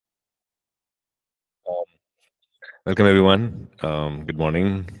Welcome, everyone. Good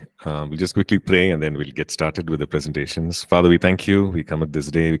morning. We'll just quickly pray and then we'll get started with the presentations. Father, we thank you. We come at this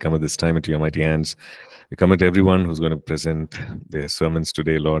day, we come at this time into your mighty hands. We come at everyone who's going to present their sermons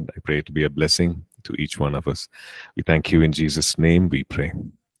today, Lord. I pray it to be a blessing to each one of us. We thank you in Jesus' name, we pray.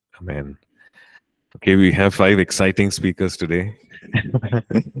 Amen. Okay, we have 5 exciting speakers today.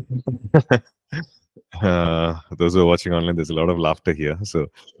 Those who are watching online, there's a lot of laughter here. So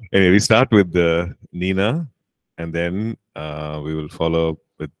anyway, we start with Nina, and then we will follow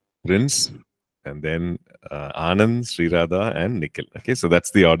with Prince, and then Anand, Sri Radha, and Nikhil. Okay, so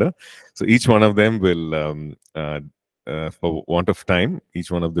that's the order. So each one of them will, for want of time, each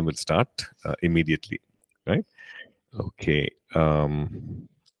one of them will start immediately, right? Okay.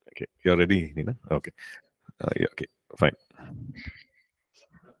 Okay, you're ready, Nina? Okay. Yeah, okay, fine.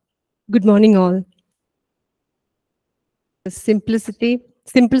 Good morning, all. The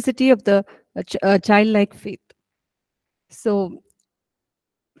simplicity of the childlike faith. So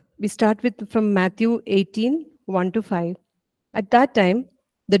we start with from Matthew 18, 1-5. At that time,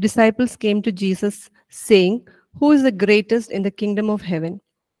 the disciples came to Jesus saying, "Who is the greatest in the kingdom of heaven?"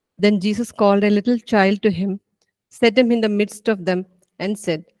 Then Jesus called a little child to him, set him in the midst of them, and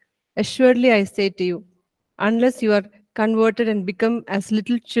said, "Assuredly I say to you, unless you are converted and become as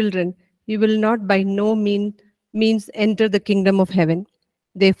little children, you will not by no means enter the kingdom of heaven.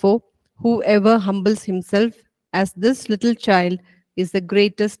 Therefore, whoever humbles himself as this little child is the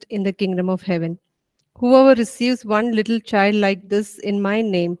greatest in the kingdom of heaven. Whoever receives one little child like this in my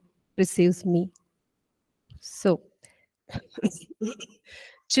name receives me." So,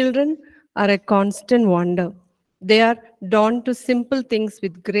 children are a constant wonder. They are drawn to simple things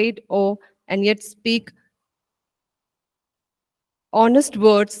with great awe and yet speak honest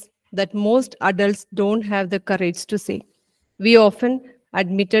words that most adults don't have the courage to say. We often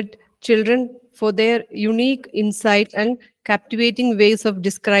admitted children for their unique insight and captivating ways of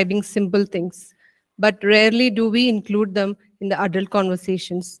describing simple things, but rarely do we include them in the adult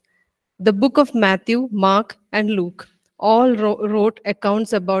conversations. The book of Matthew, Mark, and Luke all wrote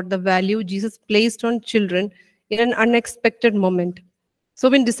accounts about the value Jesus placed on children in an unexpected moment. So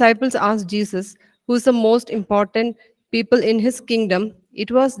when disciples asked Jesus, who's the most important people in his kingdom,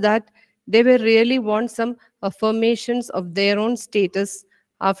 it was that they were really want some affirmations of their own status.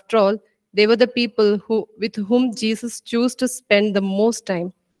 After all, they were the people with whom Jesus chose to spend the most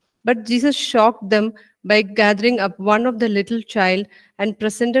time. But Jesus shocked them by gathering up one of the little child and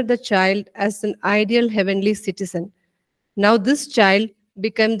presented the child as an ideal heavenly citizen. Now this child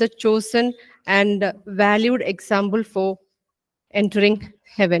became the chosen and valued example for entering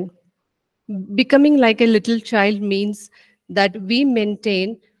heaven. Becoming like a little child means that we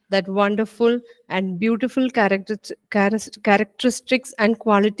maintain that wonderful and beautiful characteristics and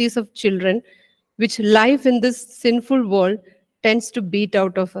qualities of children, which life in this sinful world tends to beat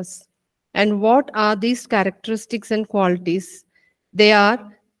out of us. And what are these characteristics and qualities? They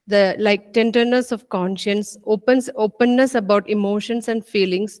are the like tenderness of conscience, openness about emotions and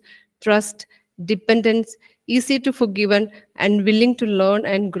feelings, trust, dependence, easy to forgive, and willing to learn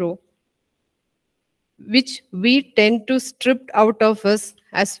and grow, which we tend to strip out of us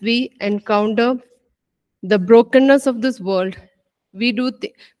as we encounter the brokenness of this world. We do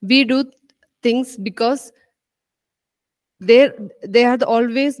things because they have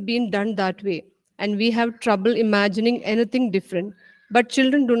always been done that way, and we have trouble imagining anything different. But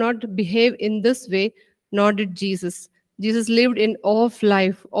children do not behave in this way, nor did Jesus. Jesus lived in awe of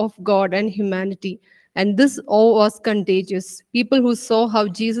life, of God and humanity, and this awe was contagious. People who saw how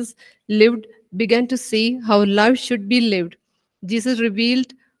Jesus lived began to see how life should be lived. Jesus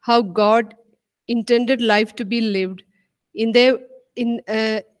revealed how God intended life to be lived. In their in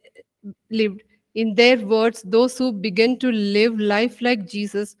lived. In their words, those who begin to live life like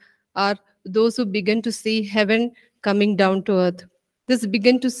Jesus are those who begin to see heaven coming down to earth. This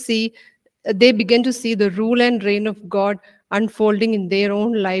begin to see They begin to see the rule and reign of God unfolding in their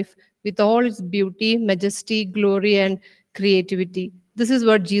own life with all its beauty, majesty, glory, and creativity. This is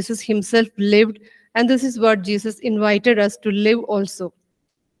what Jesus himself lived, and this is what Jesus invited us to live also.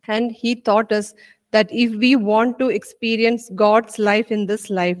 And he taught us that if we want to experience God's life in this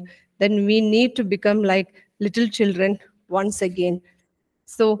life, then we need to become like little children once again.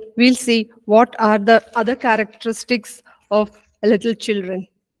 So we'll see what are the other characteristics of little children.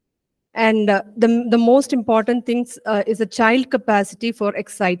 And the most important things is a child capacity for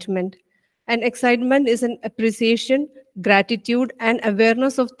excitement. And excitement is an appreciation, gratitude, and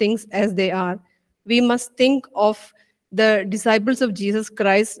awareness of things as they are. We must think of the disciples of Jesus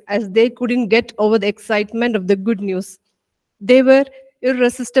Christ as they couldn't get over the excitement of the good news. They were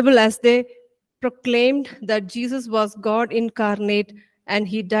irresistible as they proclaimed that Jesus was God incarnate and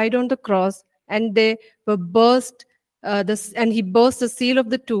he died on the cross, and they were and he burst the seal of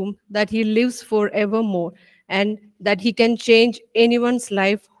the tomb, that he lives forevermore and that he can change anyone's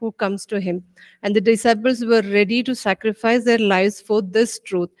life who comes to him. And the disciples were ready to sacrifice their lives for this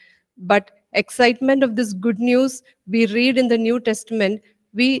truth. But excitement of this good news we read in the New Testament,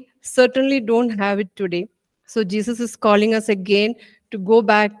 we certainly don't have it today. So Jesus is calling us again to go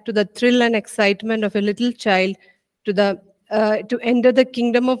back to the thrill and excitement of a little child, to enter the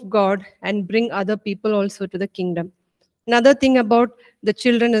kingdom of God and bring other people also to the kingdom. Another thing about the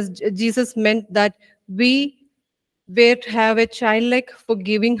children is Jesus meant that we were to have a childlike,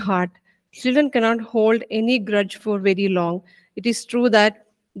 forgiving heart. Children cannot hold any grudge for very long. It is true that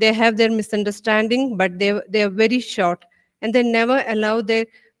they have their misunderstanding, but they are very short, and they never allow their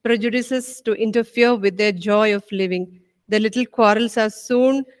prejudices to interfere with their joy of living. The little quarrels are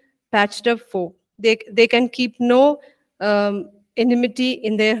soon patched up for. They can keep no enmity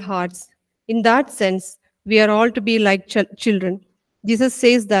in their hearts. In that sense, we are all to be like children. Jesus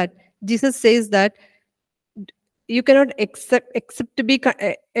says that. Jesus says that you cannot accept to be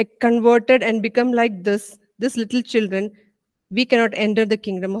converted and become like this little children. We cannot enter the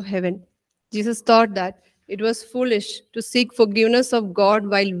kingdom of heaven. Jesus thought that it was foolish to seek forgiveness of God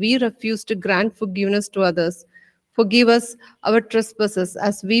while we refuse to grant forgiveness to others. Forgive us our trespasses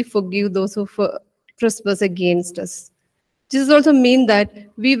as we forgive those who trespass against us. This also means that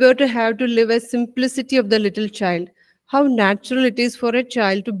we were to have to live a simplicity of the little child. How natural it is for a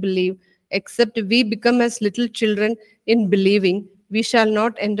child to believe, except we become as little children in believing, we shall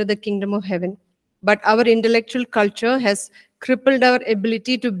not enter the kingdom of heaven. But our intellectual culture has crippled our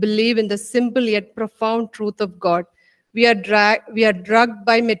ability to believe in the simple yet profound truth of God. We are drugged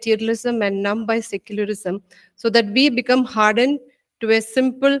by materialism and numb by secularism, so that we become hardened to a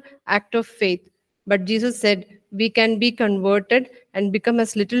simple act of faith. But Jesus said we can be converted and become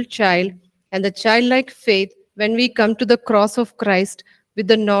as little child, and the childlike faith when we come to the cross of Christ with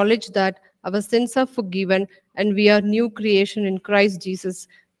the knowledge that our sins are forgiven and we are new creation in Christ Jesus,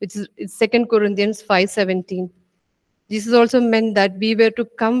 which is 2 Corinthians 5:17. Jesus also meant that we were to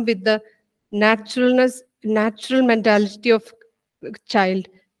come with the natural mentality of a child.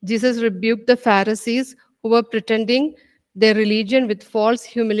 Jesus rebuked the Pharisees who were pretending their religion with false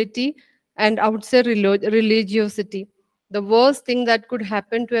humility and outside religiosity. The worst thing that could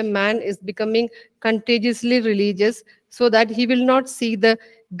happen to a man is becoming contagiously religious so that he will not see the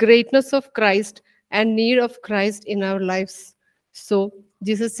greatness of Christ and need of Christ in our lives. So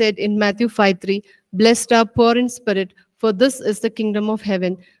Jesus said in Matthew 5:3, "Blessed are poor in spirit, for this is the kingdom of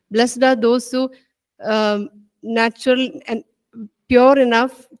heaven. Blessed are those who natural and pure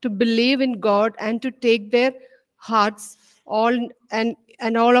enough to believe in God and to take their hearts all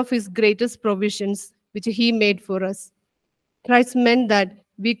and all of his greatest provisions which he made for us." Christ meant that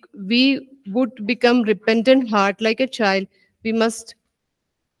we would become repentant heart like a child. We must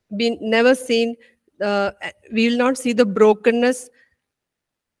be never seen. We will not see the brokenness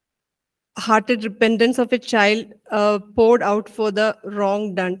hearted repentance of a child poured out for the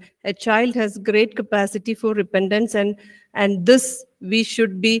wrong done. A child has great capacity for repentance, and this we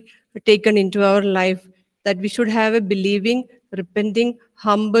should be taken into our life. That we should have a believing, repenting,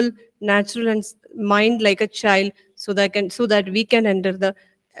 humble, natural, and mind like a child, so that we can enter the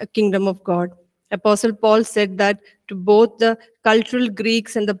kingdom of God. Apostle Paul said that to both the cultural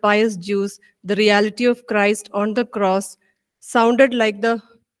Greeks and the pious Jews, the reality of Christ on the cross sounded like the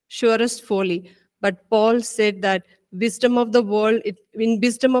surest folly. But Paul said that in wisdom of the world,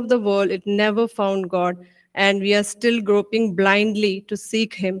 it never found God, and we are still groping blindly to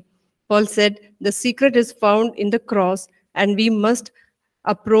seek Him. Paul said, the secret is found in the cross, and we must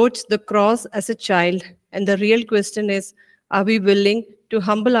approach the cross as a child. And the real question is, are we willing to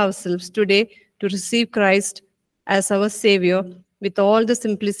humble ourselves today to receive Christ as our Savior with all the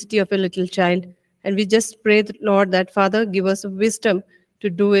simplicity of a little child? And we just pray, Lord, that Father, give us wisdom to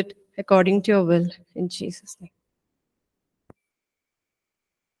do it according to your will. In Jesus' name.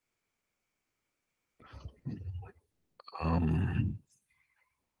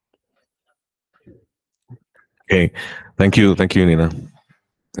 Okay. Thank you, Nina.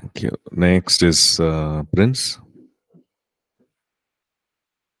 Thank you. Next is Prince.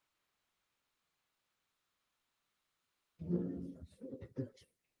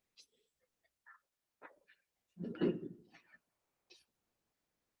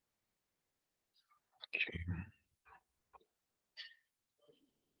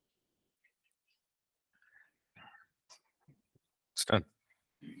 Stand.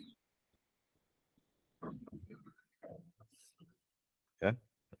 Yeah.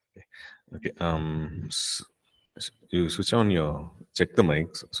 Okay. You switch on check the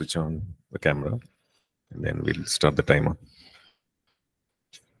mics, switch on the camera, and then we'll start the timer.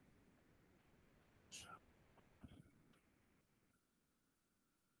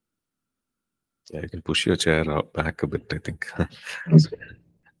 Yeah, you can push your chair out back a bit, I think.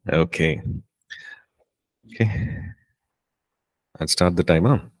 Okay. Okay. I'll start the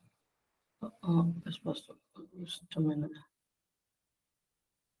timer. Just a minute.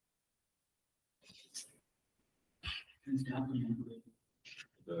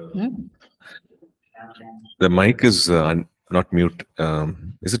 The mic is not mute.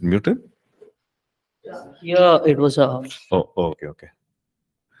 Is it muted? Yeah, it was Oh, okay, okay.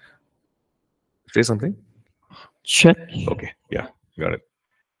 Say something. check. Okay, yeah, got it.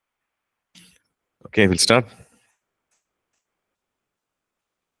 Okay, we'll start.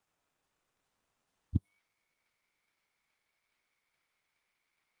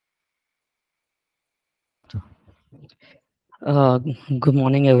 Good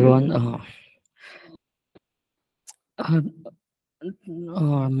morning, everyone.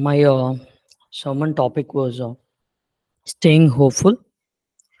 My sermon topic was staying hopeful,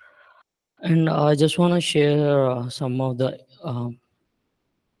 and I just want to share some of the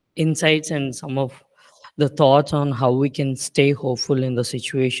insights and some of the thoughts on how we can stay hopeful in the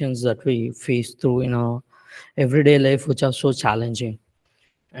situations that we face through in our everyday life, which are so challenging.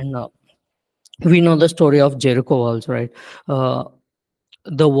 And we know the story of Jericho walls, right?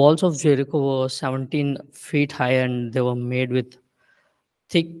 The walls of Jericho were 17 feet high, and they were made with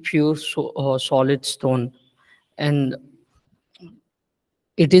thick, pure, solid stone. And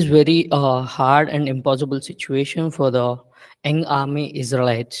it is very hard and impossible situation for the young army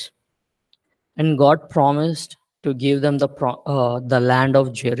Israelites. And God promised to give them the land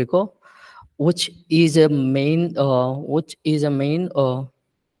of Jericho, which is a main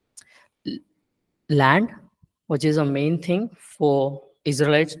land, which is a main thing for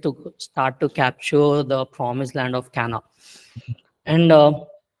Israelites to start to capture the promised land of Canaan. And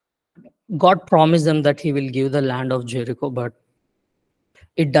God promised them that He will give the land of Jericho, but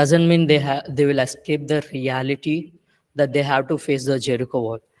it doesn't mean they will escape the reality that they have to face the Jericho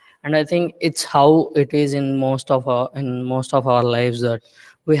wall. And I think it's how it is in most of our lives, that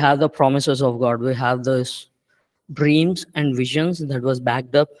we have the promises of God, we have those dreams and visions that was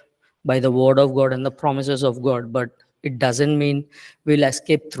backed up by the word of God and the promises of God, but it doesn't mean we'll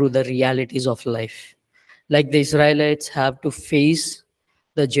escape through the realities of life. Like the Israelites have to face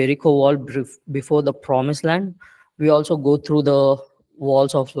the Jericho wall before the promised land, we also go through the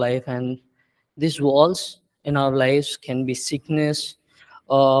walls of life. And these walls in our lives can be sickness,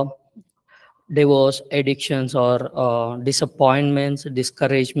 uh, divorce, addictions, or disappointments,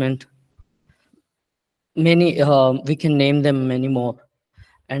 discouragement. Many, we can name them many more.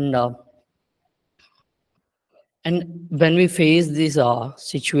 And when we face these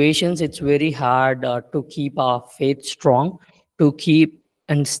situations, it's very hard to keep our faith strong, to keep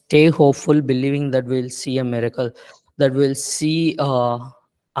and stay hopeful, believing that we'll see a miracle, that we'll see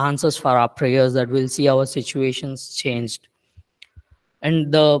answers for our prayers, that we'll see our situations changed.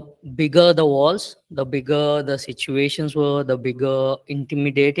 And the bigger the walls, the bigger the situations were, the bigger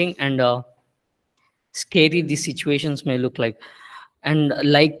intimidating and scary these situations may look like. And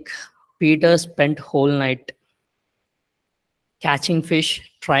like Peter spent whole night catching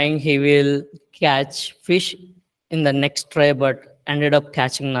fish, trying he will catch fish in the next try, but ended up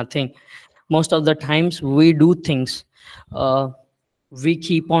catching nothing. Most of the times we do things, we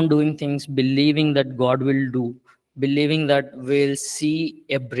keep on doing things, believing that God will do, believing that we'll see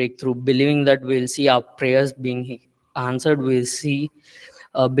a breakthrough, believing that we'll see our prayers being answered, we'll see,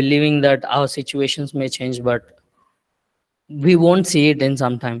 believing that our situations may change, but we won't see it in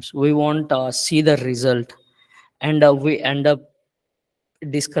sometimes. We won't see the result. And we end up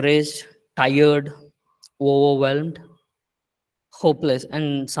discouraged, tired, overwhelmed, hopeless.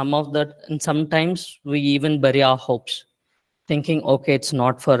 And sometimes we even bury our hopes, thinking, okay, it's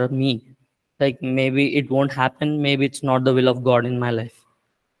not for me. Like maybe it won't happen. Maybe it's not the will of God in my life.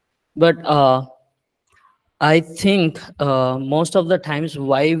 But I think most of the times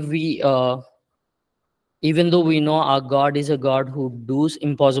why we, even though we know our God is a God who does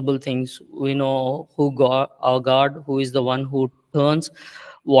impossible things, we know our God, who is the one who turns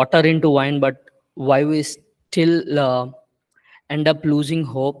water into wine, but why we still end up losing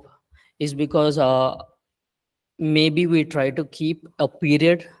hope is because maybe we try to keep a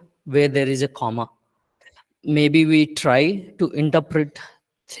period where there is a comma. Maybe we try to interpret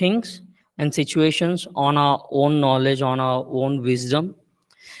things and situations on our own knowledge, on our own wisdom,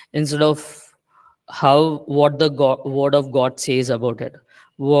 instead of what the word of God says about it.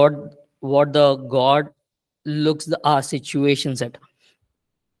 what the God looks our situations at.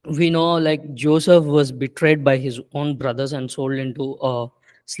 We know like Joseph was betrayed by his own brothers and sold into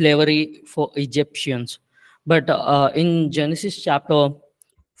slavery for Egyptians. But in Genesis chapter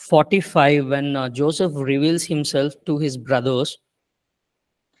 45, when Joseph reveals himself to his brothers,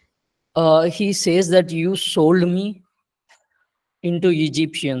 he says that you sold me into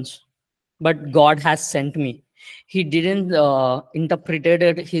Egyptians, but God has sent me. He didn't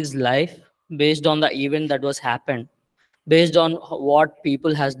interpreted his life based on the event that was happened, based on what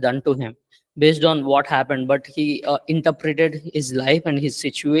people has done to him, based on what happened, but he interpreted his life and his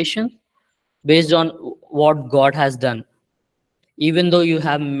situation based on what God has done. Even though you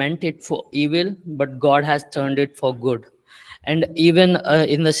have meant it for evil, but God has turned it for good. And even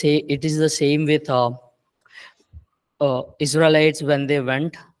in the same, it is the same with Israelites when they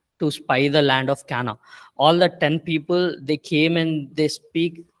went to spy the land of Canaan. All the 10 people, they came and they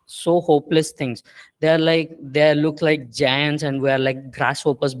speak so hopeless things. They look like giants and were like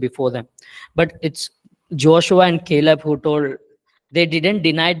grasshoppers before them. But it's Joshua and Caleb who told, they didn't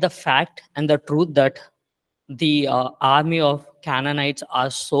deny the fact and the truth that the army of Canaanites are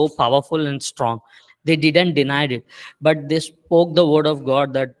so powerful and strong. They didn't deny it, but they spoke the word of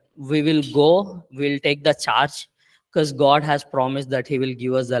God that we will go, we'll take the charge, because God has promised that He will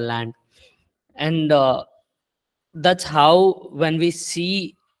give us the land. And that's how, when we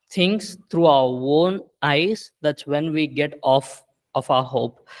see things through our own eyes, that's when we get off of our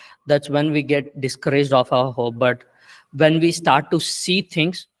hope. That's when we get discouraged of our hope. But when we start to see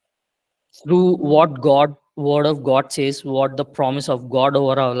things through what God, word of God says, what the promise of God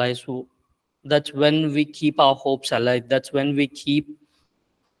over our lives, that's when we keep our hopes alive. That's when we keep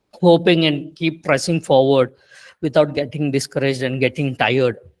hoping and keep pressing forward without getting discouraged and getting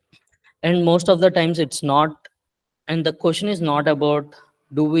tired. And most of the times it's not, and the question is not about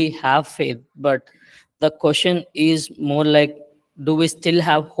do we have faith, but the question is more like, do we still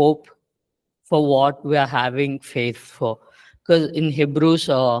have hope for what we are having faith for? Because in Hebrews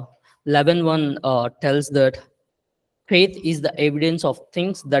 11:1 tells that faith is the evidence of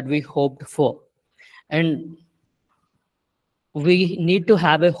things that we hoped for. And we need to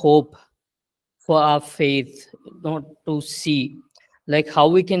have a hope for our faith, not to see like how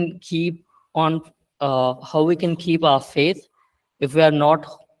we can keep on, how we can keep our faith if we are not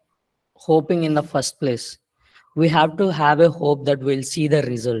hoping in the first place. We have to have a hope that we'll see the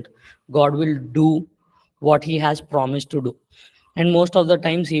result. God will do what He has promised to do. And most of the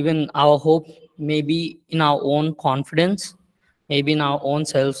times, even our hope may be in our own confidence, maybe in our own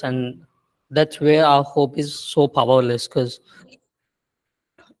selves, and that's where our hope is so powerless, because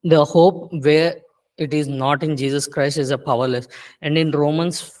the hope where it is not in Jesus Christ is a powerless. And in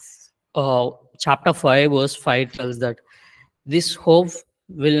Romans chapter 5 verse 5 tells that this hope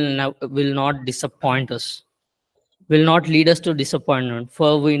will not disappoint us, will not lead us to disappointment,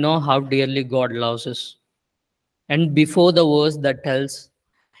 for we know how dearly God loves us. And before the verse that tells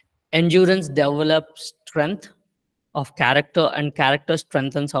endurance develops strength of character, and character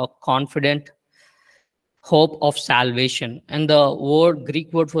strengthens our confident hope of salvation. And the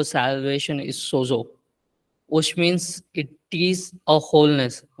Greek word for salvation is sozo, which means it is a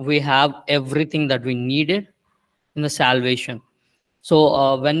wholeness. We have everything that we needed in the salvation.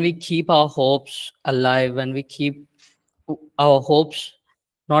 So when we keep our hopes alive, when we keep our hopes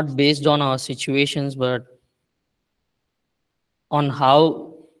not based on our situations, but on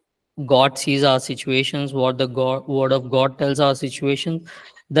how God sees our situations, what the word of God tells our situations,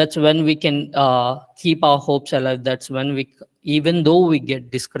 that's when we can keep our hopes alive. That's when we, even though we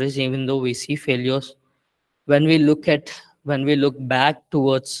get discouraged, even though we see failures, when we look back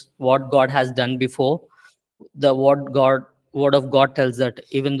towards what God has done before, the word of God tells that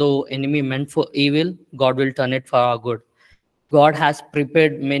even though enemy meant for evil, God will turn it for our good. God has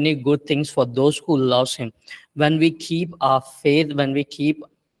prepared many good things for those who loves Him. When we keep our faith, when we keep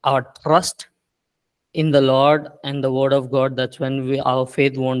our trust in the Lord and the word of God, that's when our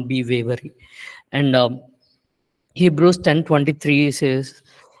faith won't be wavering. And Hebrews 10:23 says,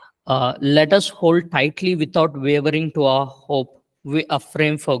 let us hold tightly without wavering to our hope. We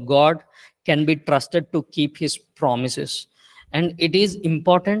affirm, for God can be trusted to keep His promises. And it is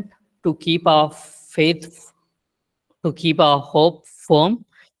important to keep our faith, to keep our hope firm,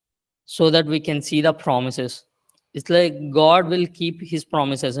 so that we can see the promises. It's like God will keep His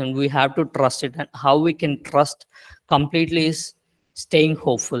promises and we have to trust it. And how we can trust completely is staying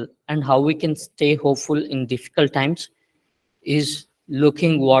hopeful. And how we can stay hopeful in difficult times is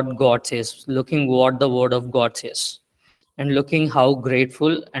looking what God says, looking what the word of God says, and looking how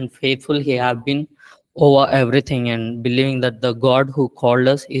grateful and faithful He have been over everything and believing that the God who called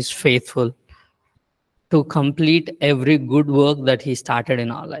us is faithful to complete every good work that He started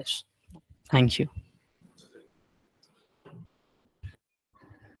in our lives. Thank you.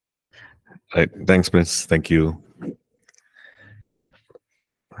 Right. Thanks, Prince. Thank you.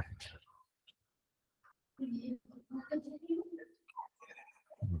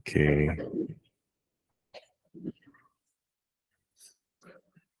 Okay.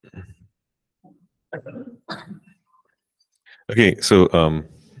 Okay, so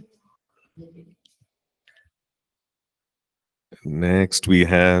next we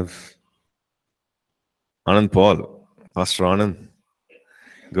have Anand Paul. Pastor Anand.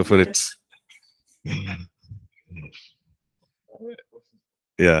 Go for it.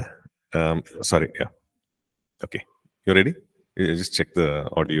 Yeah. Sorry. Yeah. Okay. You ready? You just check the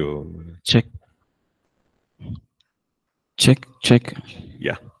audio. Check. Check. Check.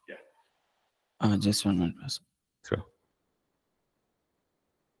 Yeah. Just 1 minute, Pastor. Sure.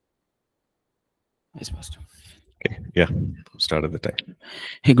 Yes, Pastor. Okay. Yeah. Start at the time.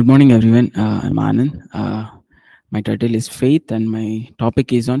 Hey, good morning, everyone. I'm Anand. My title is Faith, and my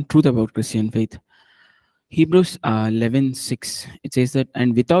topic is on truth about Christian faith. Hebrews 11:6. It says that,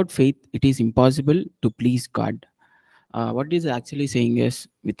 and without faith, it is impossible to please God. What it is actually saying is,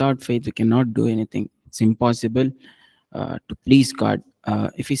 without faith, we cannot do anything. It's impossible to please God.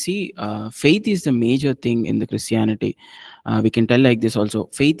 If you see, faith is the major thing in the Christianity. We can tell like this also.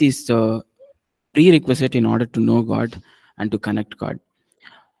 Faith is the prerequisite in order to know God and to connect God.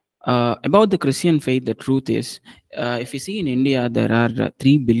 About the Christian faith, the truth is, if you see in India, there are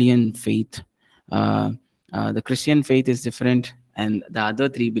 3 billion faith. The Christian faith is different, and the other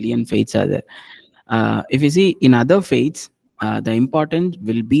 3 billion faiths are there. If you see in other faiths, the importance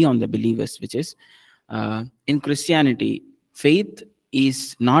will be on the believers, which is in Christianity, faith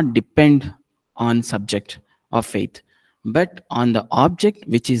is not depend on subject of faith, but on the object,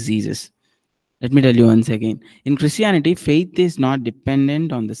 which is Jesus. Let me tell you once again. In Christianity, faith is not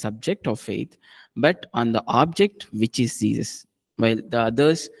dependent on the subject of faith, but on the object, which is Jesus, while the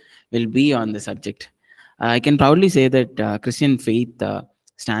others will be on the subject. I can proudly say that Christian faith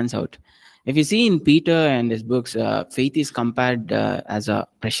stands out. If you see in Peter and his books, faith is compared as a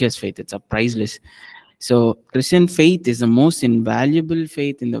precious faith. It's a priceless. So Christian faith is the most invaluable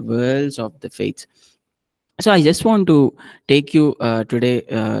faith in the worlds of the faiths. So I just want to take you today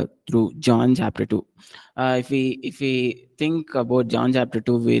through John chapter 2. If we think about John chapter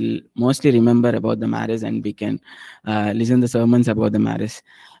 2, we'll mostly remember about the marriage, and we can listen the sermons about the marriage.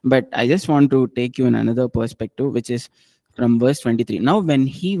 But I just want to take you in another perspective, which is from verse 23. Now, when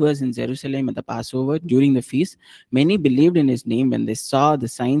he was in Jerusalem at the Passover during the feast, many believed in his name when they saw the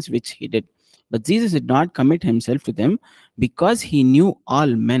signs which he did. But Jesus did not commit himself to them, because he knew all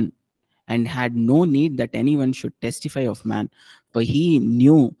men and had no need that anyone should testify of man, for he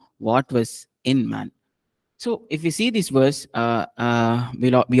knew what was in man. So if we see this verse, we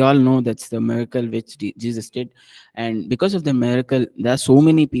all know that's the miracle which Jesus did. And because of the miracle, there are so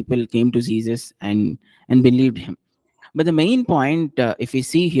many people came to Jesus and believed him. But the main point, if we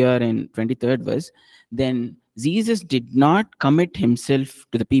see here in 23rd verse, then Jesus did not commit himself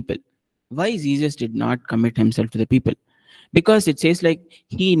to the people. Why Jesus did not commit himself to the people? Because it says like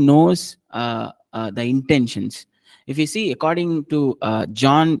he knows the intentions. If you see, according to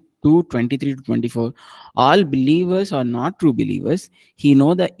John 2:23-24, all believers are not true believers. He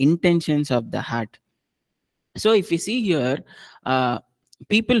know the intentions of the heart. So if we see here,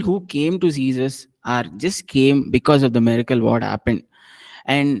 people who came to Jesus are just came because of the miracle what happened.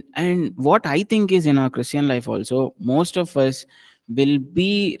 And what I think is in our Christian life also, most of us will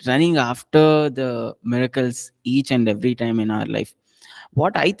be running after the miracles each and every time in our life.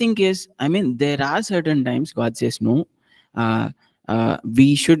 What I think is, I mean, there are certain times God says no.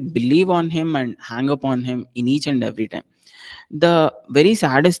 We should believe on him and hang up on him in each and every time. The very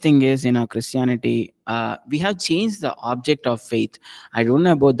saddest thing is in our Christianity, we have changed the object of faith. I don't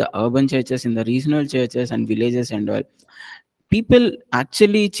know about the urban churches, in the regional churches and villages and all. People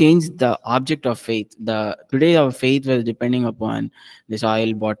actually change the object of faith. Today our faith was depending upon these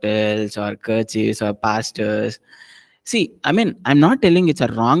oil bottles or churches or pastors. See, I mean, I'm not telling it's a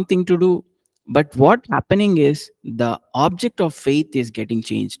wrong thing to do, but what happening is the object of faith is getting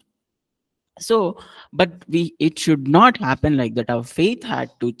changed. So, but it should not happen like that. Our faith had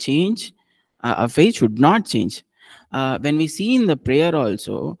to change. Our faith should not change. When we see in the prayer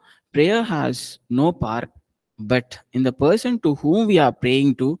also, prayer has no power, but in the person to whom we are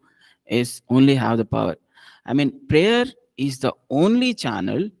praying to is only have the power. I mean, prayer is the only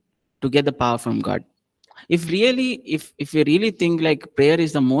channel to get the power from God. If we really think like prayer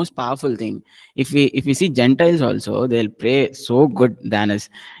is the most powerful thing, if we see Gentiles also, they'll pray so good than us.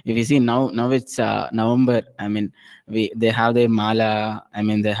 If you see now it's November, I mean, they have their mala, I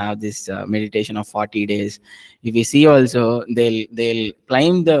mean, they have this meditation of 40 days. If you see also, they'll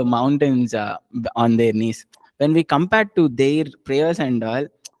climb the mountains on their knees. When we compare to their prayers and all,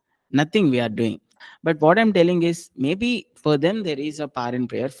 nothing we are doing. But what I'm telling is, maybe for them there is a power in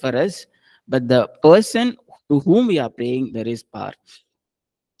prayer, for us, but the person to whom we are praying, there is power.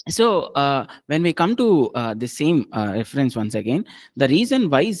 So when we come to the same reference once again, the reason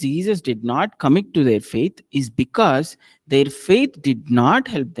why Jesus did not commit to their faith is because their faith did not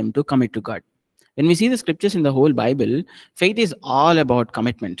help them to commit to God. When we see the scriptures in the whole Bible, faith is all about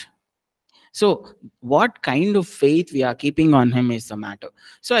commitment. So what kind of faith we are keeping on him is the matter.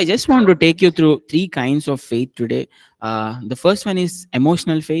 So I just want to take you through three kinds of faith today. The first one is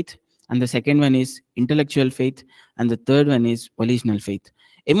emotional faith, and the second one is intellectual faith, and the third one is volitional faith.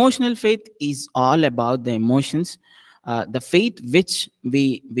 Emotional faith is all about the emotions, the faith which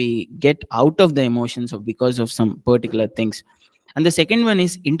we get out of the emotions or because of some particular things. And the second one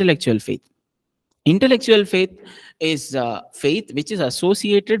is intellectual faith. Intellectual faith is faith which is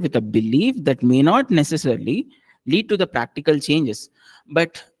associated with a belief that may not necessarily lead to the practical changes,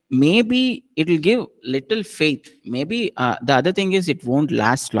 but maybe it will give little faith. Maybe the other thing is it won't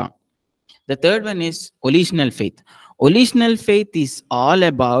last long. The third one is volitional faith. Volitional faith is all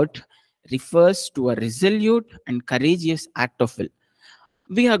about, refers to a resolute and courageous act of will.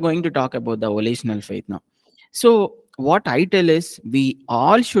 We are going to talk about the volitional faith now. So what I tell is, we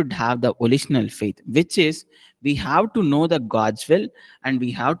all should have the volitional faith, which is we have to know the God's will and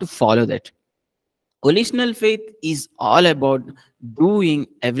we have to follow that. Volitional faith is all about doing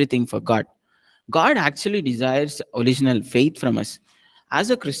everything for God. God actually desires volitional faith from us. As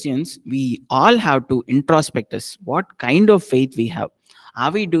a Christians, we all have to introspect us. What kind of faith we have?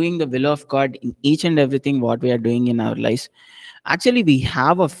 Are we doing the will of God in each and everything what we are doing in our lives? Actually, we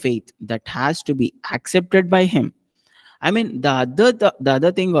have a faith that has to be accepted by Him. I mean, the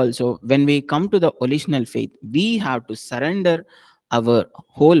other thing also, when we come to the volitional faith, we have to surrender our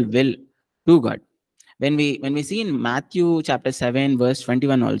whole will to God. When we see in Matthew chapter 7 verse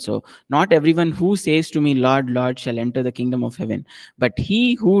 21 also, not everyone who says to me, Lord, Lord, shall enter the kingdom of heaven, but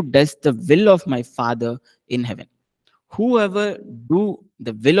he who does the will of my Father in heaven. Whoever do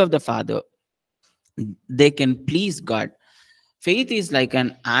the will of the Father, they can please God. Faith is like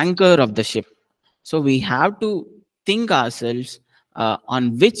an anchor of the ship. So we have to think ourselves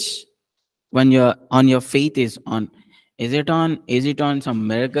on which, when your faith is on. Is it on some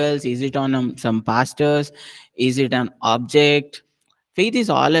miracles? Is it on some pastors? Is it an object? Faith is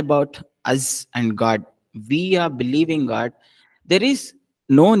all about us and God. We are believing God. There is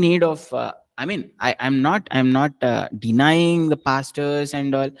no need of I'm not denying the pastors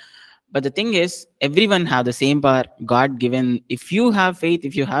and all, but the thing is, everyone have the same power God given. If you have faith,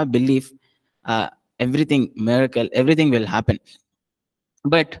 if you have belief, uh, everything will happen.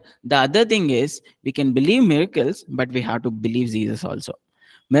 But the other thing is, we can believe miracles, but we have to believe Jesus also.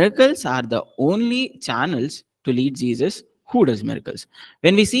 Miracles are the only channels to lead Jesus who does miracles.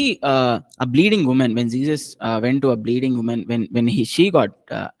 When we see a bleeding woman, when Jesus went to a bleeding woman, when she got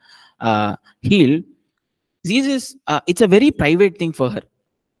healed, Jesus, it's a very private thing for her.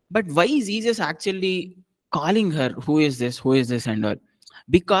 But why is Jesus actually calling her, who is this and all?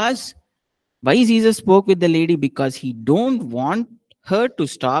 Because why Jesus spoke with the lady? Because he don't want her to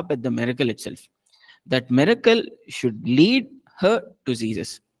stop at the miracle itself. That miracle should lead her to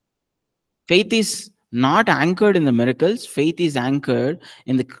Jesus. Faith is not anchored in the miracles. Faith is anchored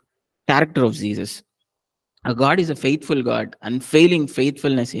in the character of Jesus. God is a faithful God, unfailing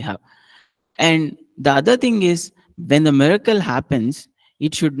faithfulness he have. And the other thing is, when the miracle happens,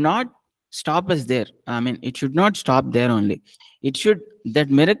 it should not stop us there. I mean, it should not stop there only.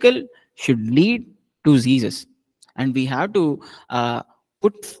 That miracle should lead to Jesus. And we have to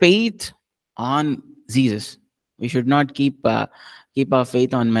put faith on Jesus. We should not keep our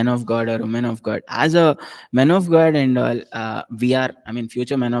faith on men of God or women of God. As a men of God and all, we are,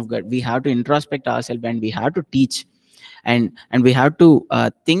 future men of God, we have to introspect ourselves and we have to teach. And we have to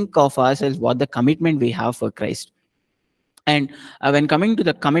think of ourselves what the commitment we have for Christ. And when coming to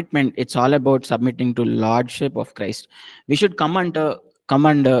the commitment, it's all about submitting to lordship of Christ. We should come under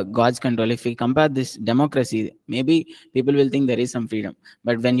God's control. If we compare this democracy, maybe people will think there is some freedom.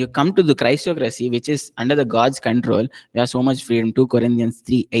 But when you come to the Christocracy, which is under the God's control, we have so much freedom. 2 Corinthians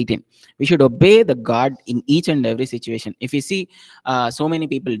 3:18. We should obey the God in each and every situation. If you see so many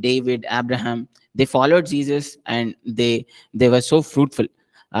people, David, Abraham, they followed Jesus and they were so fruitful.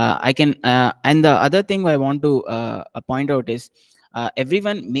 I can and the other thing I want to point out is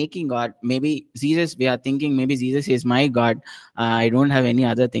everyone making God, maybe Jesus, we are thinking maybe Jesus is my God. I don't have any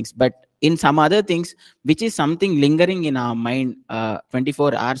other things, but in some other things, which is something lingering in our mind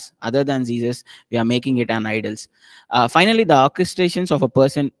 24 hours other than Jesus, we are making it an idols. Finally, the orchestrations of a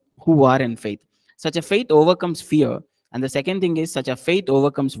person who are in faith. Such a faith overcomes fear. And the second thing is, such a faith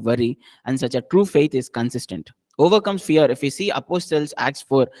overcomes worry, and such a true faith is consistent. Overcomes fear. If we see Apostles Acts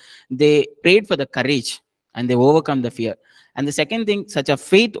 4, they prayed for the courage and they overcome the fear. And the second thing, such a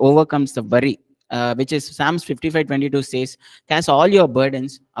faith overcomes the worry, which is Psalms 55:22 says, cast all your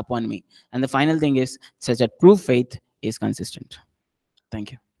burdens upon me. And the final thing is, such a true faith is consistent.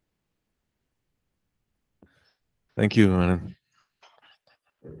 Thank you. Thank you, Anand.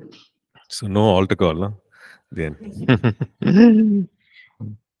 So no altar call, no? Then.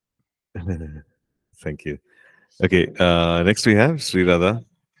 Thank you. Okay, next we have Sri Radha.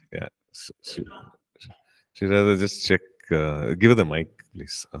 Yeah, Sri Radha, just check. Give her the mic,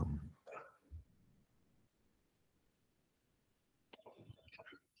 please.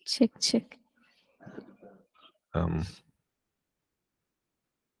 Check.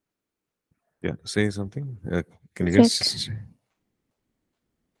 Yeah, say something. Can you guys just say?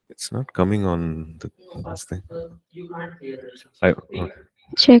 It's not coming on the last thing.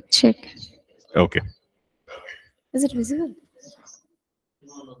 Check. Okay. Is it visible?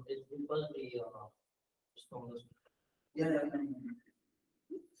 No, it's because the strongest. Yeah,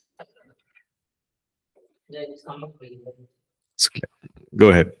 it's come up with it. Go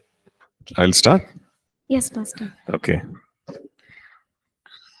ahead. I'll start. Yes, Pastor. Okay.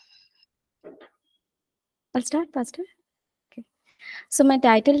 I'll start, Pastor. Okay. So my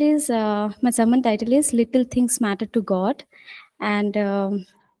title is my sermon title is "Little Things Matter to God," and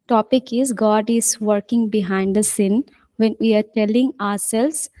topic is God is working behind the scene when we are telling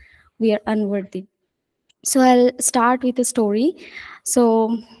ourselves we are unworthy. So I'll start with a story.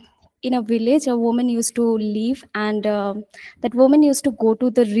 So in a village, a woman used to live, and that woman used to go to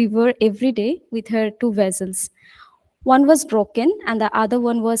the river every day with her 2 vessels. One was broken, and the other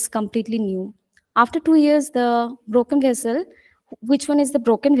one was completely new. After 2 years, the broken vessel, which one is the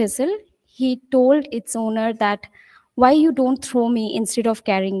broken vessel? He told its owner that, "Why you don't throw me instead of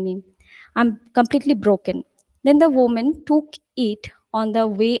carrying me? I'm completely broken." Then the woman took it on the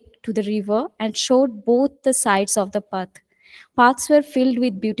way to the river and showed both the sides of the path. Paths were filled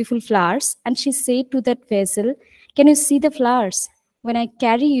with beautiful flowers, and she said to that vessel, "Can you see the flowers? When I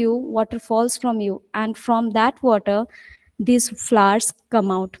carry you, water falls from you, and from that water, these flowers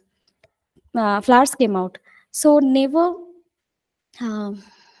come out." Flowers came out. So um,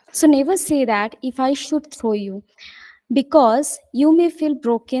 never say that if I should throw you, because you may feel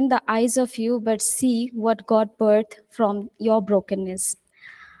broken the eyes of you, but see what God birthed from your brokenness.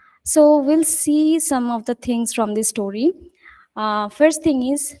 So we'll see some of the things from this story. First thing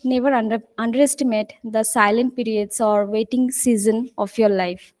is, never underestimate the silent periods or waiting season of your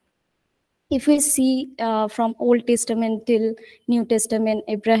life. If we see from Old Testament till New Testament,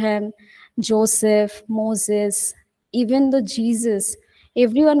 Abraham, Joseph, Moses, even the Jesus,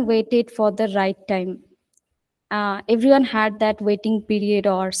 everyone waited for the right time. Everyone had that waiting period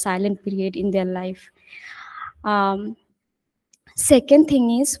or silent period in their life. Second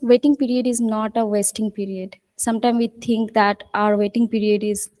thing is, waiting period is not a wasting period. Sometimes we think that our waiting period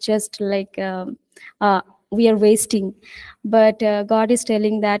is just like we are wasting, but God is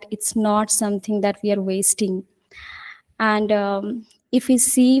telling that it's not something that we are wasting. And if we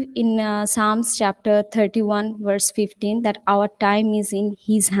see in Psalms chapter 31 verse 15 that our time is in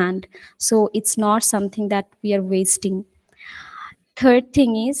His hand, so it's not something that we are wasting. Third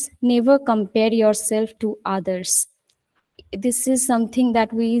thing is, never compare yourself to others. This is something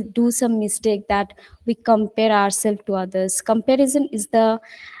that we do some mistake, that we compare ourselves to others. Comparison is the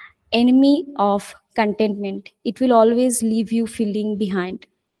enemy of contentment. It will always leave you feeling behind.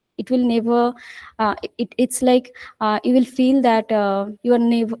 It will never it's like you will feel that you are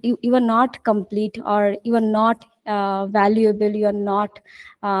never you are not complete, or you are not valuable, you are not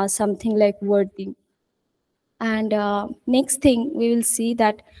something like worthy. And next thing, we will see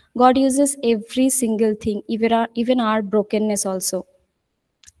that God uses every single thing, even our brokenness also.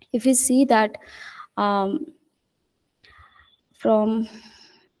 If we see that from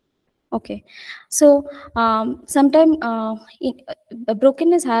okay, so sometimes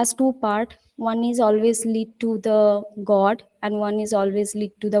brokenness has 2 parts. One is always lead to the God, and one is always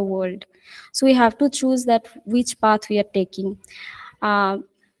lead to the world. So we have to choose that which path we are taking.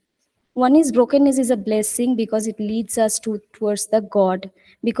 One is, brokenness is a blessing because it leads us towards the God,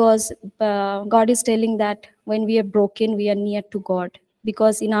 because God is telling that when we are broken, we are near to God.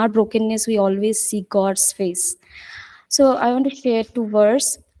 because in our brokenness we always see God's face. So I want to share two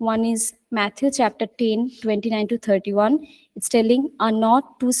verses. One is Matthew chapter 10, 29 to 31. It's telling, "Are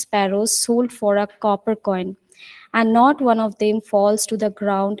not two sparrows sold for a copper coin? And not one of them falls to the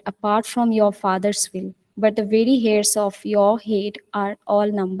ground apart from your Father's will. But the very hairs of your head are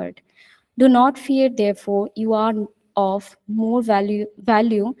all numbered. Do not fear, therefore, you are of more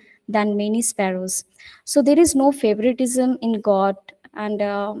value than many sparrows." So there is no favoritism in God, and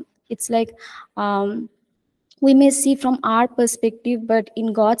it's like we may see from our perspective, but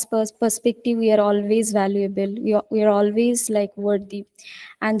in God's perspective, we are always valuable. We are always like worthy.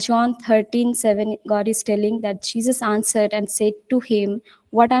 And John 13:7, God is telling that Jesus answered and said to him,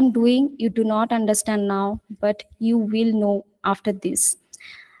 "What I'm doing, you do not understand now, but you will know after this."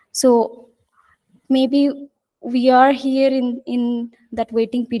 So maybe we are here in that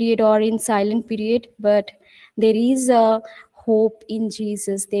waiting period or in silent period, but there is a hope in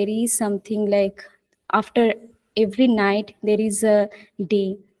Jesus. There is something like after every night there is a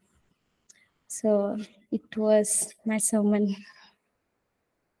day. So it was my sermon.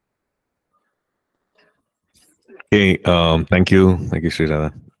 Okay, thank you, Sri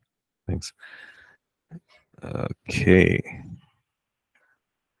Radha. Thanks. Okay.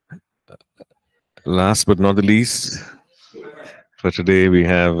 Last but not the least, for today we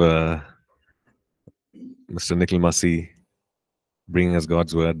have Mr. Nikhil Masi bringing us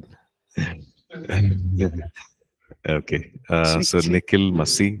God's word. Okay, so Nikhil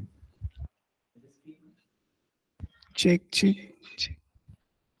Masi. Check.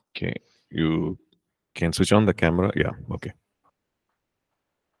 Okay, you can switch on the camera. Yeah, okay.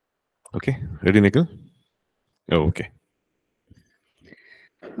 Okay, ready, Nikhil? Oh, okay.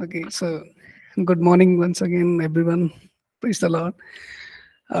 Okay, so good morning once again, everyone. Praise the Lord.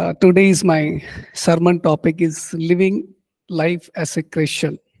 Today's my sermon topic is living life as a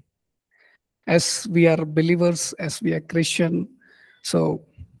Christian. As we are believers, as we are Christian, so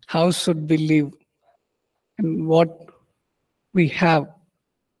how should we live? And what we have,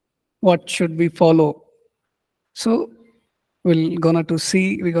 what should we follow? So we're gonna to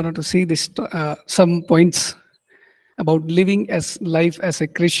see this some points about living as life as a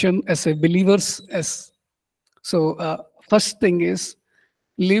Christian, as a believers. First thing is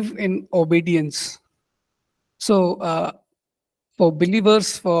live in obedience. So for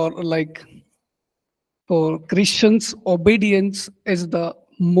believers, for Christians, obedience is the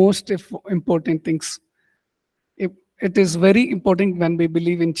most important things. It is very important when we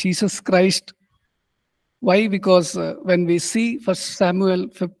believe in Jesus Christ. Why? Because when we see 1 Samuel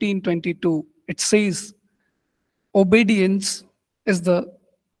 15:22, it says obedience is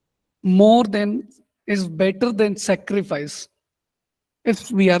better than sacrifice.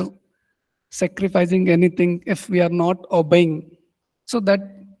 If we are sacrificing anything, if we are not obeying, so that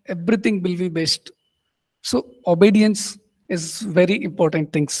everything will be best. So obedience is very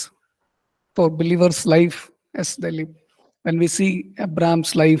important things for believers' life as they live. When we see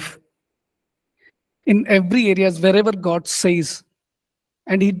Abraham's life, in every areas wherever God says,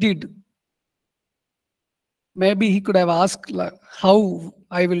 and he did. Maybe he could have asked how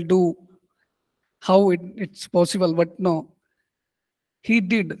I will do, how it's possible, but no. He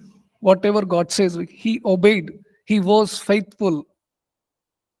did whatever God says. He obeyed. He was faithful.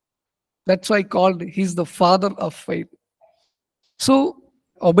 That's why he's the father of faith. So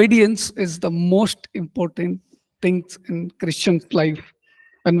obedience is the most important thing in Christian's life.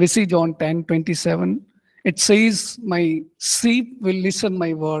 When we see John 10:27, it says, "My sheep will listen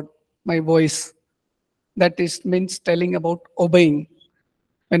my word, my voice." That means telling about obeying.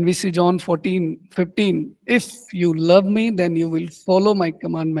 When we see John 14:15, "If you love me, then you will follow my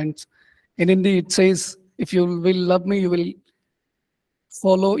commandments." And indeed it says, if you will love me, you will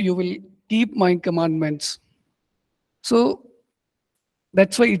keep my commandments. So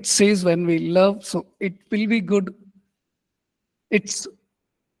that's why it says when we love, so it will be good. It's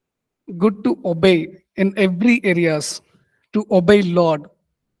good to obey in every areas, to obey Lord.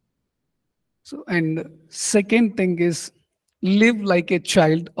 So, and second thing is live like a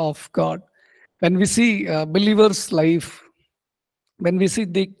child of God. When we see believers' life, when we see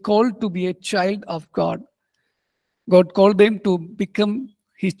they called to be a child of God, God called them to become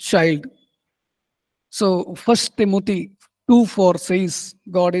his child. So 1 Timothy 2:4 says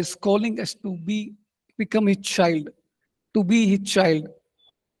God is calling us to become his child, to be his child.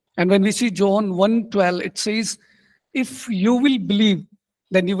 And when we see John 1:12, it says, if you will believe,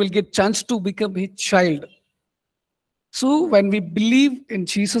 then you will get chance to become his child. So when we believe in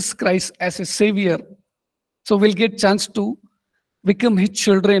Jesus Christ as a savior, so we'll get chance to become his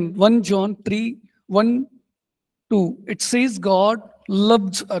children. 1 John 3:1-2. It says God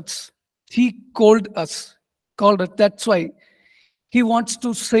loves us. He called us. Called us. That's why he wants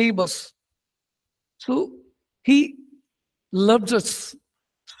to save us. So he loves us.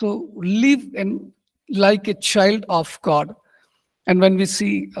 So live in like a child of God. And when we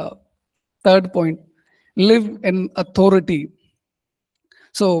see third point, live in authority.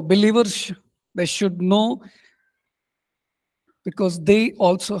 So believers, they should know, because they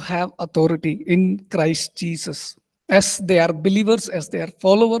also have authority in Christ Jesus. As they are believers, as they are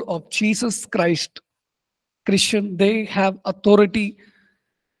follower of Jesus Christ, Christian, they have authority.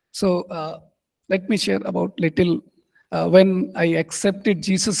 So let me share about little when I accepted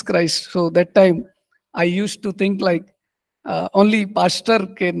Jesus Christ. So that time I used to think like only pastor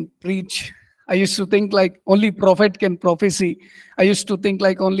can preach. I used to think like only prophet can prophesy. I used to think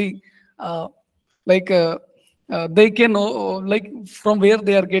like only like they can like from where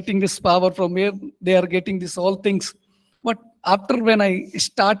they are getting this power, from where they are getting this all things. But after when I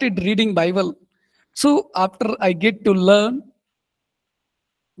started reading Bible, so after I get to learn,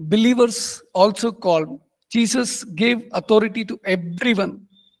 believers also called. Jesus gave authority to everyone.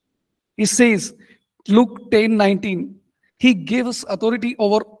 He says, Luke 10:19, he gave us authority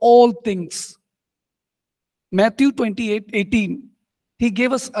over all things. Matthew 28:18, he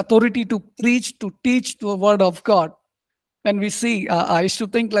gave us authority to preach, to teach the word of God. When we see, I used to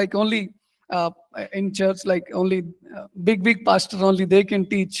think like only in church, like only big pastor only they can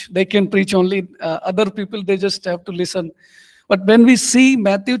teach, they can preach, only other people, they just have to listen. But when we see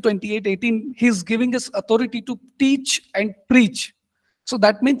Matthew 28:18, he's giving us authority to teach and preach. So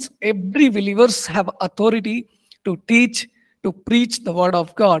that means every believers have authority to teach, to preach the word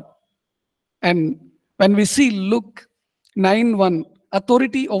of God. And when we see Luke 9:1,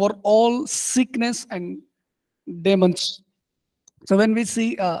 authority over all sickness and demons. So when we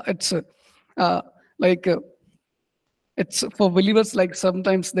see it's like it's for believers, like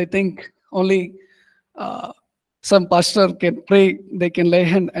sometimes they think only some pastor can pray, they can lay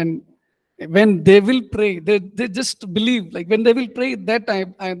hand, and when they will pray, they just believe like when they will pray that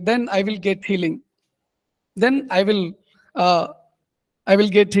time, then I will get healing. Then uh, I will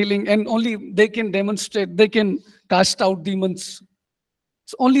get healing, and only they can demonstrate, they can cast out demons.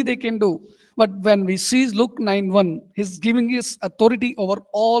 So only they can do. But when we see Luke 9:1, he's giving us authority over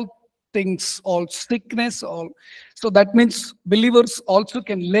all things, all sickness, all. So that means believers also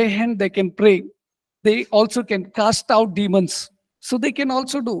can lay hand, they can pray. They also can cast out demons. So they can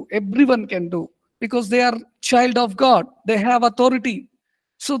also do. Everyone can do. Because they are child of God. They have authority.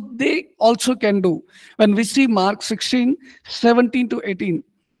 So they also can do. When we see Mark 16:17-18,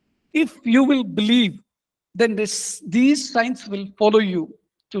 if you will believe, then these signs will follow you.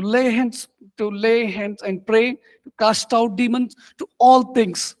 To lay hands and pray, to cast out demons, to all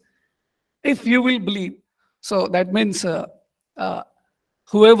things. If you will believe. So that means uh,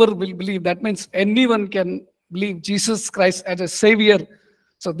 whoever will believe, that means anyone can believe Jesus Christ as a savior.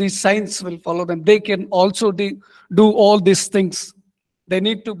 So these signs will follow them. They can also do all these things. They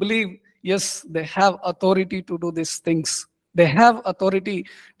need to believe, yes, they have authority to do these things. They have authority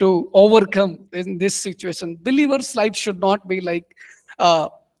to overcome in this situation. Believers' life should not be like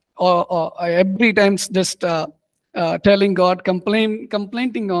or every time just telling God,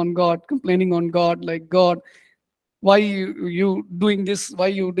 complaining on God, like God, why you doing this? Why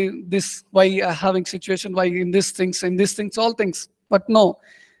you do this? Why you are having situation? Why in these things, all things? But no,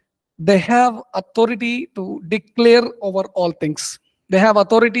 they have authority to declare over all things. They have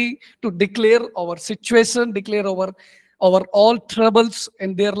authority to declare our situation, declare over all troubles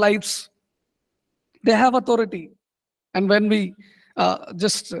in their lives. They have authority. And when we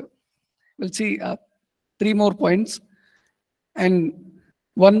we'll see three more points. And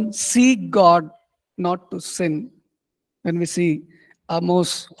one, seek God, not to sin. When we see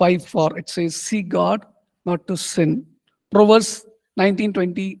Amos 5:4, it says, seek God, not to sin. Proverbs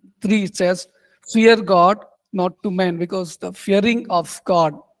 19:23, it says, fear God, not to man, because the fearing of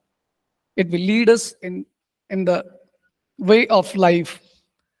God, it will lead us in the way of life.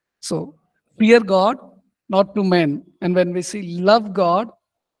 So fear God, not to man. And when we see love God,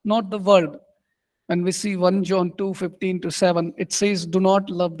 not the world. When we see 1 John 2:15-7, it says, do not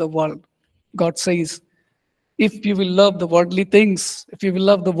love the world. God says, if you will love the worldly things, if you will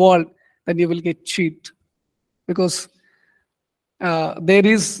love the world, then you will get cheat. Because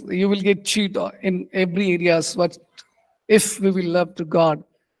you will get cheat in every areas. But if we will love to God,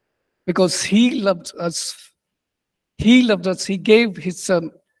 because He loved us, He gave His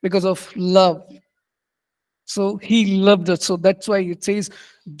Son because of love. So He loved us. So that's why it says,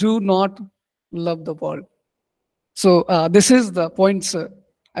 do not love the world. So this is the points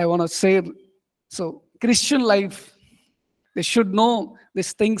I want to say. So Christian life, They should know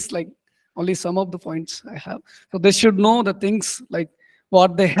these things, like only some of the points I have. So they should know the things like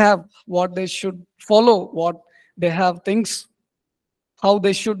what they have, what they should follow, what they have things, how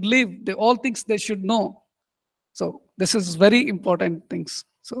they should live. All things they should know. So this is very important things.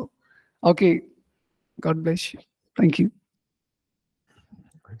 So, okay, God bless you. Thank you.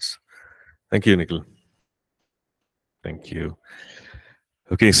 Thanks. Thank you, Nikhil. Thank you.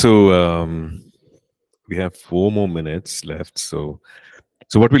 Okay, so we have 4 more minutes left. So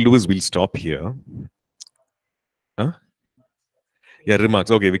what we'll do is we'll stop here. Huh? Yeah, remarks.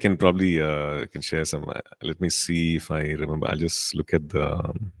 Okay, we can probably can share some. Let me see if I remember. I'll just look at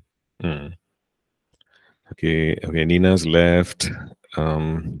the. Okay, Nina's left.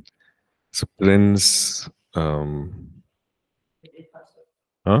 So Prince. Huh?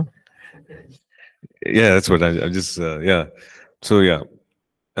 Yeah, that's what I just. Yeah. So yeah,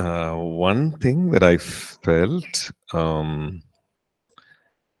 one thing that I felt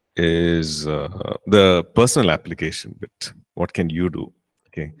is the personal application bit. What can you do?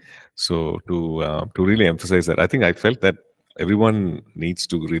 Okay, so to really emphasize that, I think I felt that everyone needs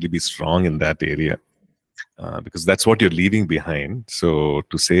to really be strong in that area, because that's what you're leaving behind. So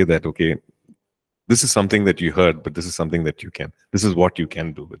to say that, okay, this is something that you heard, but this is something that this is what you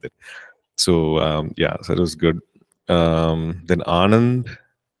can do with it. So yeah, so it was good. Then Anand,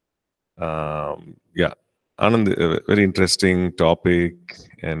 yeah, Anand, very interesting topic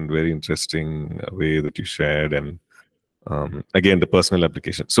and very interesting way that you shared, and again the personal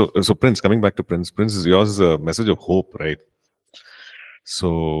application. So Prince, coming back to Prince, yours is a message of hope, right?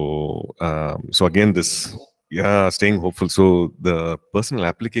 So so again, this, yeah, staying hopeful. So the personal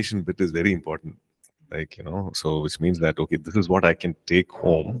application bit is very important, like, so which means that, okay, this is what I can take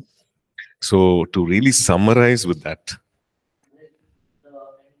home. So to really summarize with that.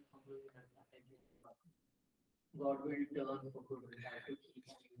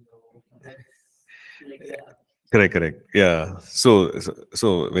 Correct. Yeah. So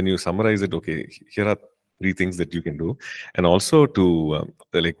when you summarize it, okay, here are 3 things that you can do, and also to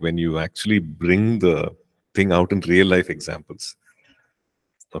like when you actually bring the thing out in real life examples.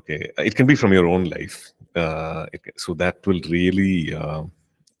 Okay, it can be from your own life, so that will really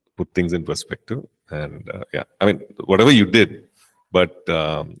put things in perspective. And yeah, I mean, whatever you did, but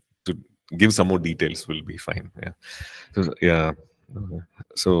to give some more details will be fine. Yeah. So, yeah.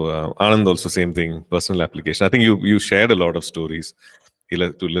 So Anand, also same thing, personal application. I think you shared a lot of stories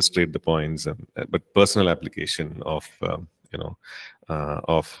to illustrate the points, but personal application of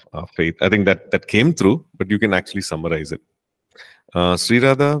faith. I think that came through, but you can actually summarize it.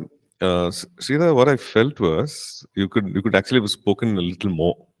 Sriradha, what I felt was you could actually have spoken a little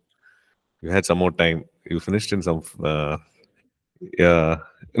more. You had some more time. You finished in some. Yeah,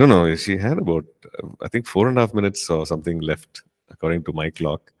 no. She had about I think 4.5 minutes or something left, according to my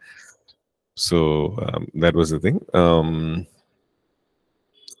clock. So that was the thing.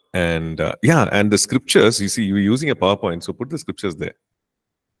 And yeah, and the scriptures. You see, you're using a PowerPoint, so put the scriptures there.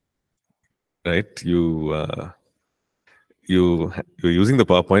 Right? You're using the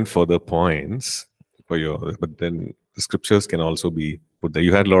PowerPoint for the points but then the scriptures can also be put there.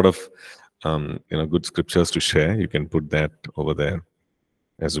 You had a lot of good scriptures to share. You can put that over there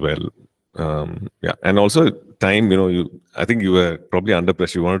as well. Yeah, and also time. I think you were probably under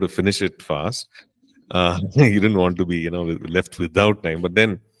pressure. You wanted to finish it fast. You didn't want to be left without time. But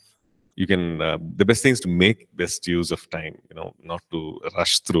then you can. The best thing is to make best use of time. Not to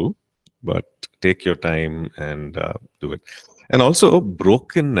rush through, but take your time and do it. And also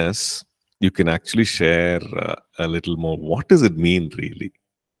brokenness, you can actually share a little more. What does it mean really?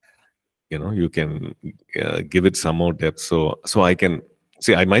 You can give it some more depth. So I can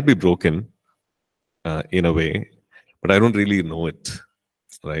see I might be broken in a way, but I don't really know it,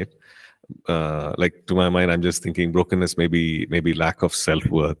 right? Like to my mind, I'm just thinking brokenness, maybe lack of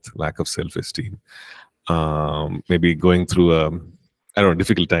self-worth, lack of self-esteem, maybe going through a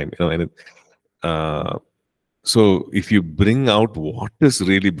difficult time, and so if you bring out what is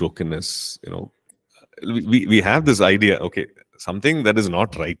really brokenness, we have this idea, okay, something that is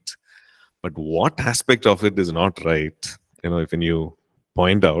not right, but what aspect of it is not right? If you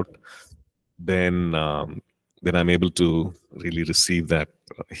point out, then I'm able to really receive that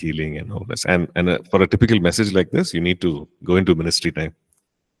healing and wholeness. And for a typical message like this, you need to go into ministry time.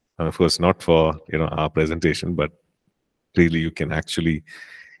 Of course, not for our presentation, but really you can actually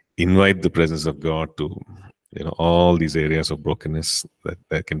invite the presence of God to all these areas of brokenness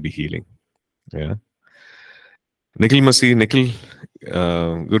that can be healing. Yeah. Nikhil Masi,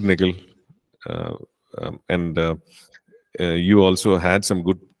 good Nikhil. And you also had some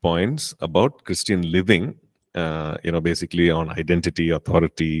good points about Christian living basically on identity,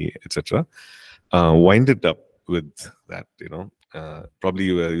 authority, etc. Wind it up with that. Probably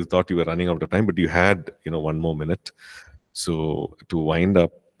you thought you were running out of time, but you had 1 more minute. So to wind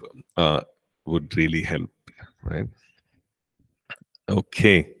up would really help, right?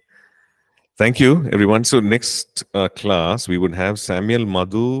 Okay. Thank you, everyone. So next class, we would have Samuel,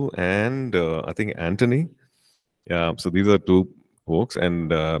 Madhu, and I think Anthony. Yeah, so these are 2 folks, and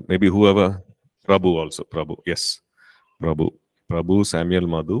maybe whoever, Prabhu also. Prabhu, yes. Prabhu, Samuel,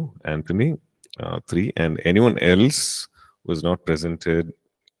 Madhu, Anthony, 3. And anyone else who is not presented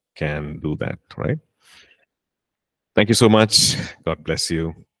can do that, right? Thank you so much. God bless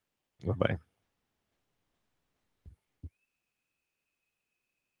you. Bye-bye.